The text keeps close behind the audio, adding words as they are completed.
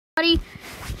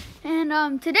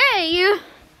And today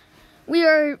we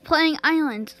are playing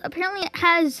Islands. Apparently it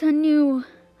has a new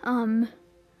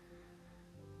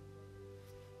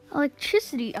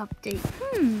electricity update.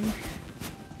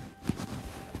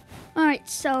 Alright,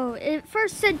 so it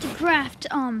first said to craft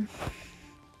no!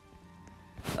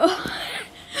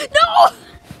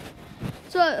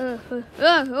 So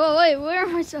oh wait, where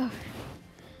am I? So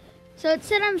it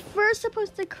said I'm first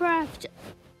supposed to craft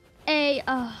a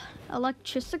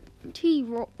electricity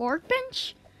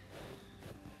workbench.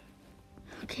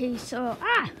 Okay, so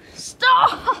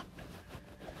stop!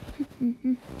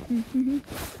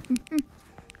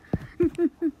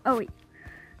 Oh wait.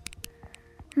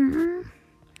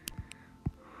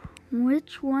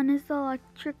 Which one is the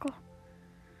electrical?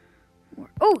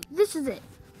 Oh, this is it.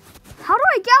 How do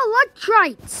I get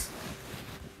electrites?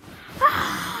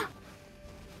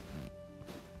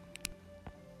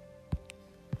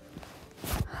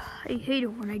 I hate it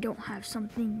when I don't have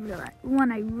something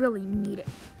when I really need it.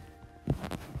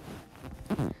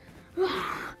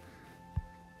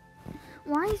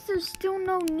 Why is there still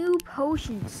no new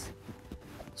potions?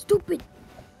 Stupid.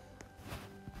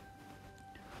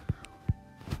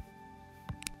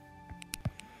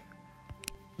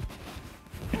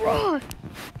 Bruh.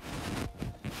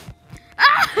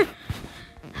 How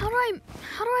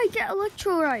do I get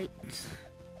electrolytes?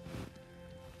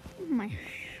 Oh my.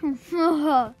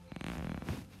 Bruh.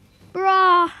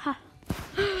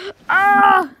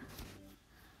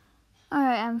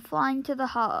 Alright, I'm flying to the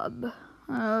hub.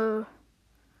 Oh.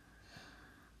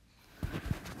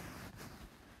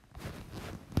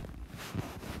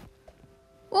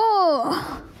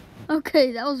 Whoa!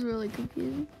 Okay, that was really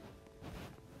confusing.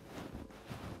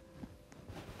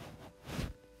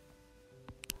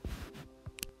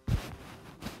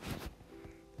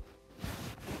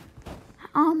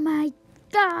 Oh my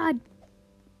god!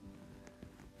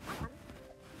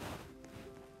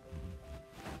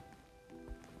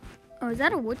 Oh, is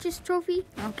that a witch's trophy?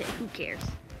 Okay, who cares?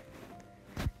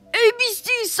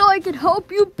 ABC, so I can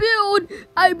help you build!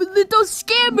 I'm a little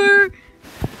scammer!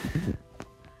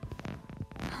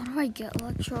 How do I get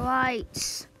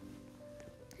electrolytes?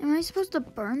 Am I supposed to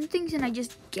burn things and I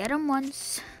just get them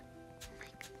once? Oh my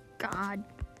god.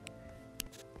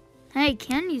 Hey,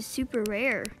 candy's super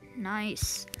rare.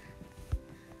 Nice.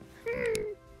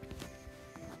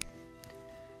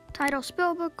 Title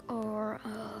spellbook or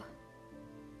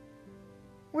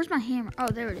where's my hammer? Oh,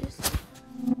 there it is.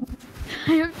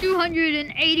 I have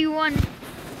 281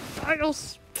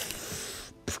 titles.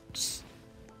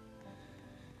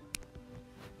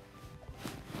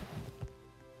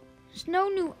 There's no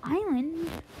new island.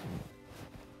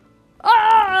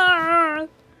 Ah!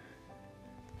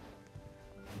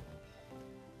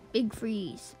 Big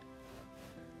freeze.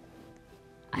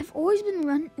 I've always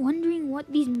been wondering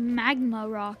what these magma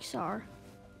rocks are.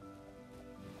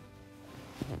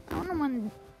 I don't know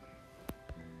when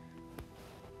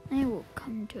they will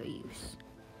come to use.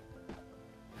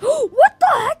 What the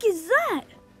heck is that?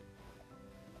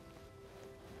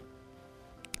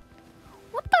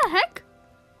 What the heck?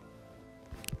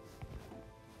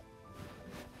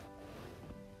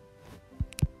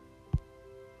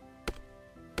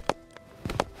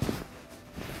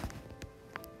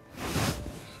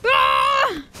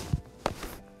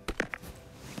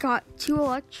 Got 2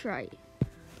 electrite.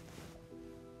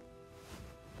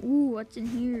 Ooh, what's in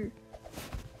here?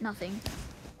 Nothing.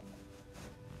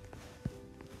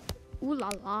 Ooh la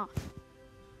la.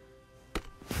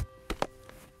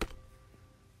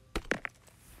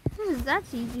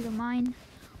 That's easy to mine.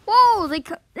 Whoa, they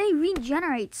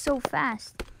regenerate so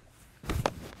fast.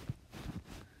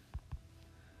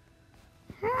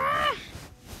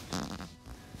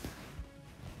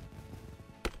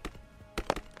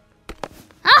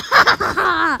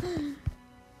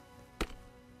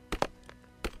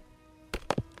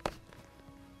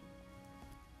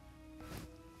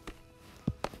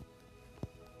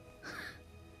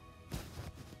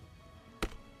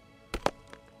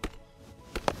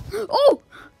 Oh!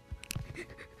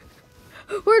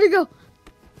 Where'd it go?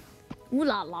 Ooh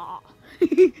la la.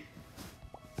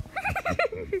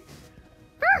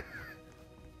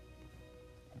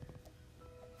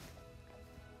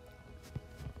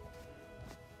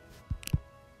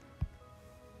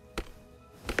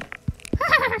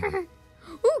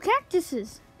 Ooh,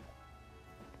 cactuses.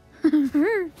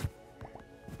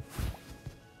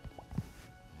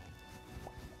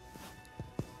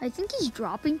 I think he's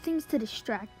dropping things to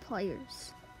distract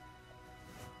players.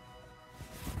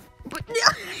 But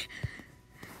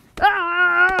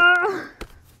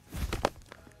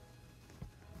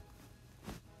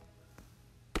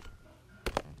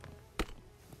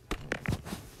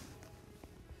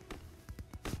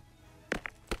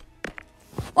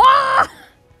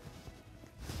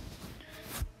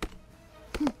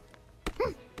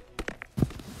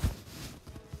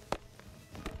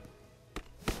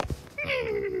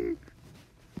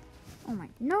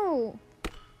No.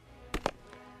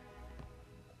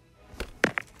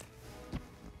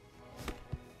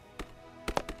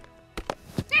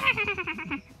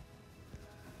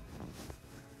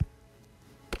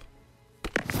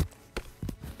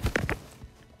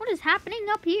 What is happening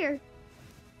up here?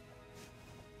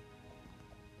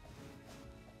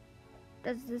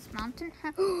 Does this mountain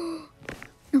have...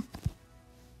 No!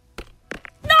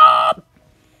 No!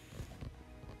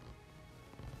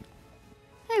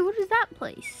 Hey, what is that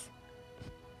place?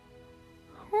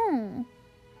 Oh.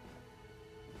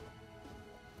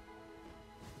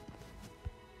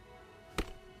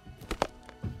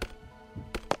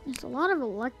 There's a lot of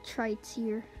electrites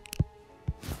here.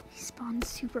 They spawn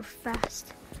super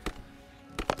fast.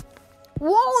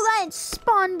 Whoa, that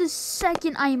spawned the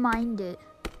second I mined it.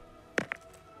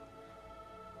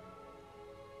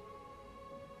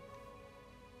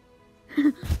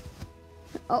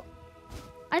 Oh,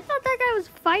 I thought that guy was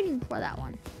fighting for that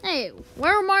one. Hey,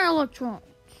 where are my electrons?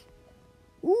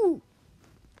 Ooh.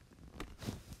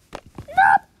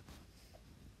 No!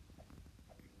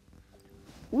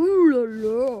 Ooh la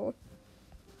la.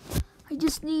 I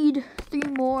just need 3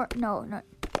 more. No.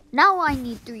 Now I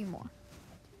need 3 more.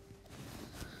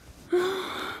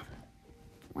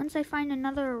 Once I find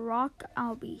another rock,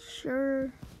 I'll be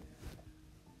sure.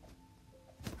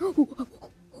 Whoa!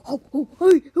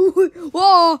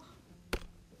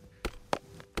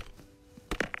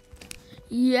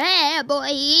 Yeah,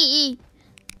 boy!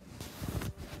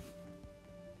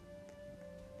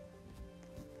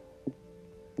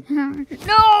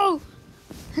 No!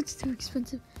 That's too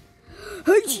expensive.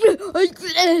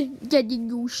 Getting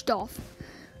new stuff.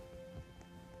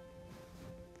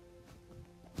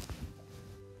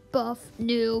 Buff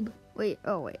noob. Wait,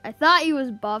 I thought he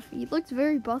was buff. He looks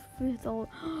very buff with all.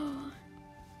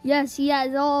 Yes, he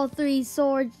has all 3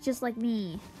 swords just like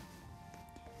me.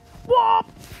 Whoop!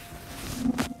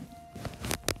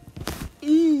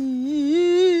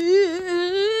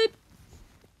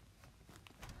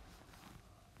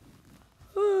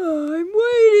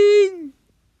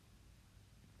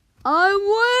 I'm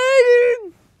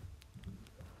waiting.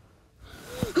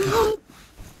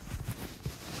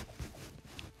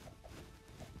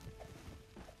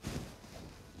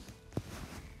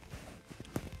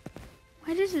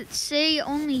 Why does it say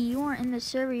only you are in the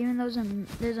server even though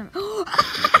there's a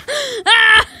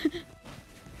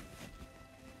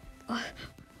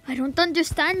I don't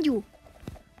understand you.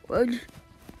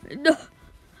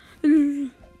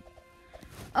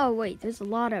 Oh wait, there's a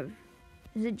lot of...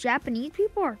 Is it Japanese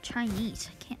people or Chinese?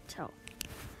 I can't tell.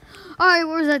 Alright,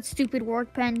 where's that stupid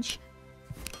workbench?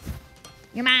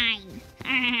 You're mine.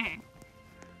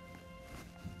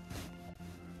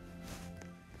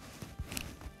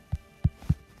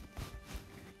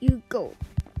 You go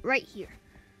right here.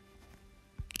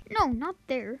 No, not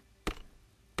there.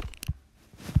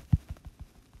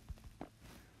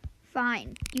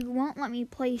 Fine. You won't let me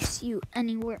place you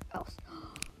anywhere else.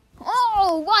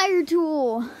 Oh, wire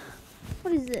tool.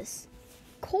 What is this?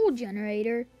 Coal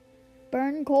generator.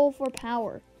 Burn coal for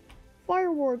power.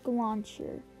 Firework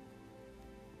launcher.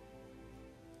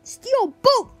 Steel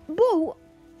boat.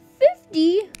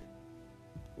 50.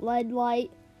 Lead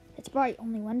light. It's bright.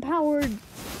 Only when powered.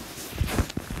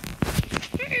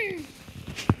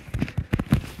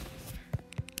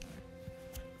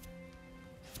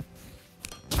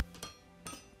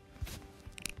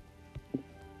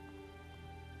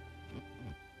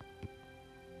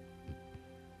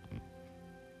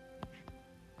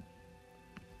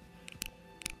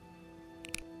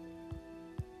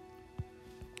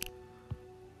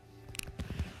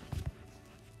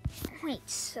 Wait,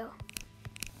 so...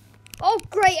 Oh,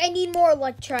 great, I need more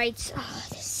electrites. Oh,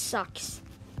 this sucks.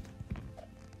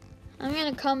 I'm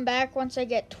gonna come back once I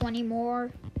get 20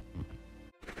 more.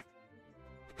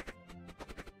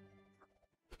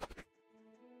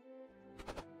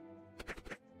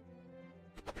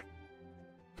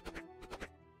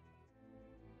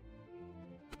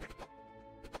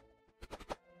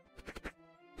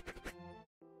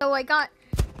 So I got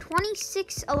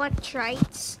 26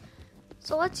 electrites.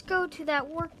 So let's go to that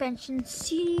workbench and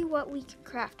see what we can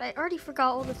craft. I already forgot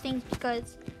all the things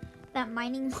because that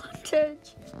mining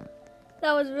montage.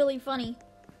 That was really funny.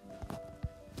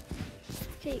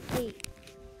 Okay, wait.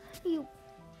 How do you...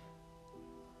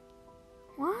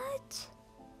 What?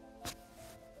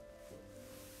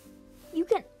 You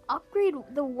can upgrade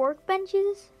the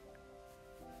workbenches?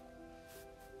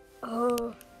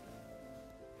 Oh.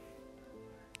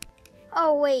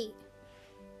 Oh, wait.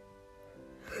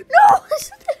 No!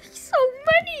 There's so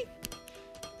many!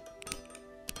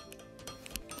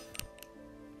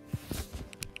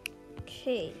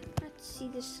 Okay, let's see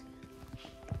this.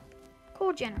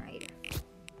 coal generator.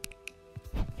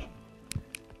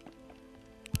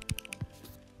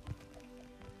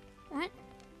 What?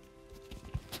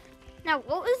 Now,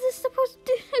 what was this supposed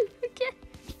to do again?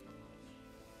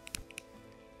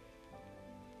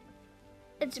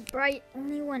 It's bright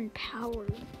only when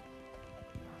powered.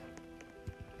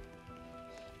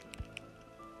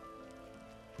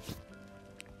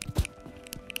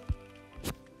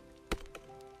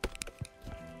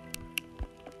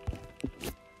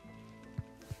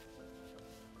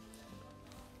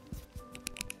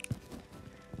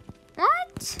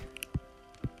 What?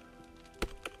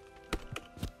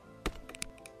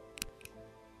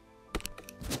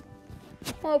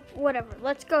 Well, whatever.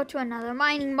 Let's go to another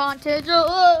mining montage.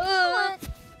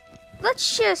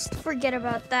 Let's just forget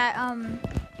about that.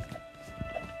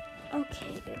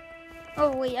 Okay.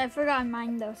 Oh, wait. I forgot I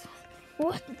mined those.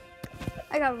 What?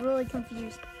 I got really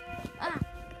confused. Ah.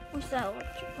 What's that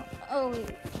electrical? Oh,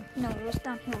 wait. No, it was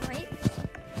down here, right?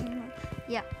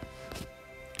 Yeah.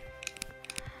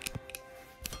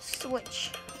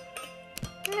 Switch.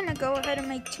 I'm gonna go ahead and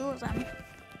make 2 of them.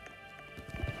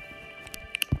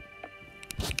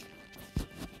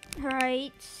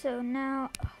 Alright, so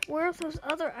now, where are those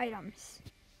other items?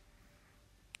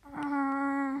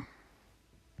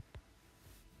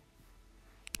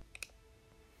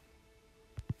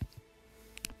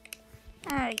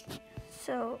 Alright,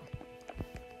 so,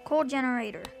 coal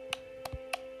generator.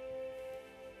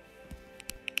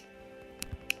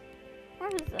 Where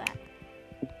is that?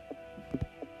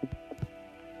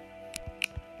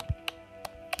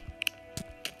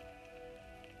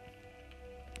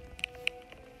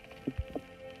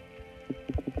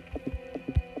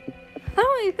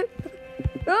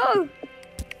 Oh!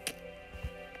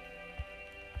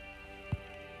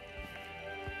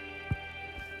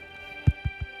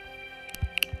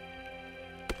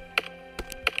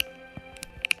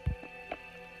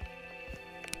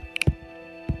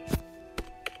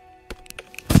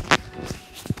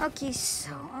 Okay,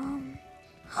 so,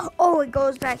 oh, it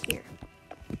goes back here.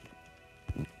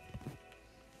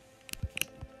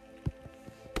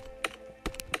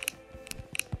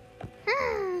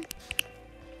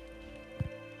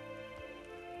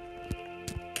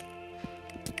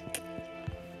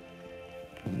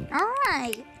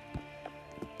 Alright.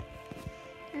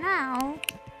 Now.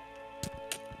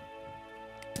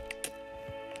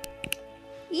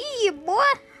 Yeah, boy.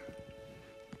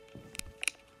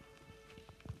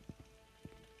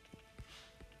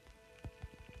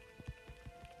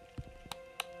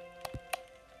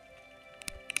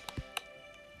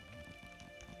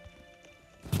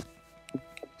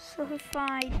 So if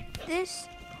I this.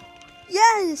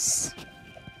 Yes!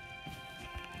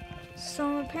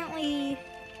 So apparently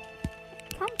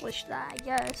accomplished that, I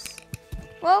guess.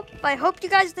 Well, I hope you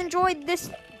guys enjoyed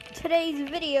today's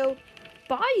video.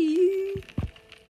 Bye!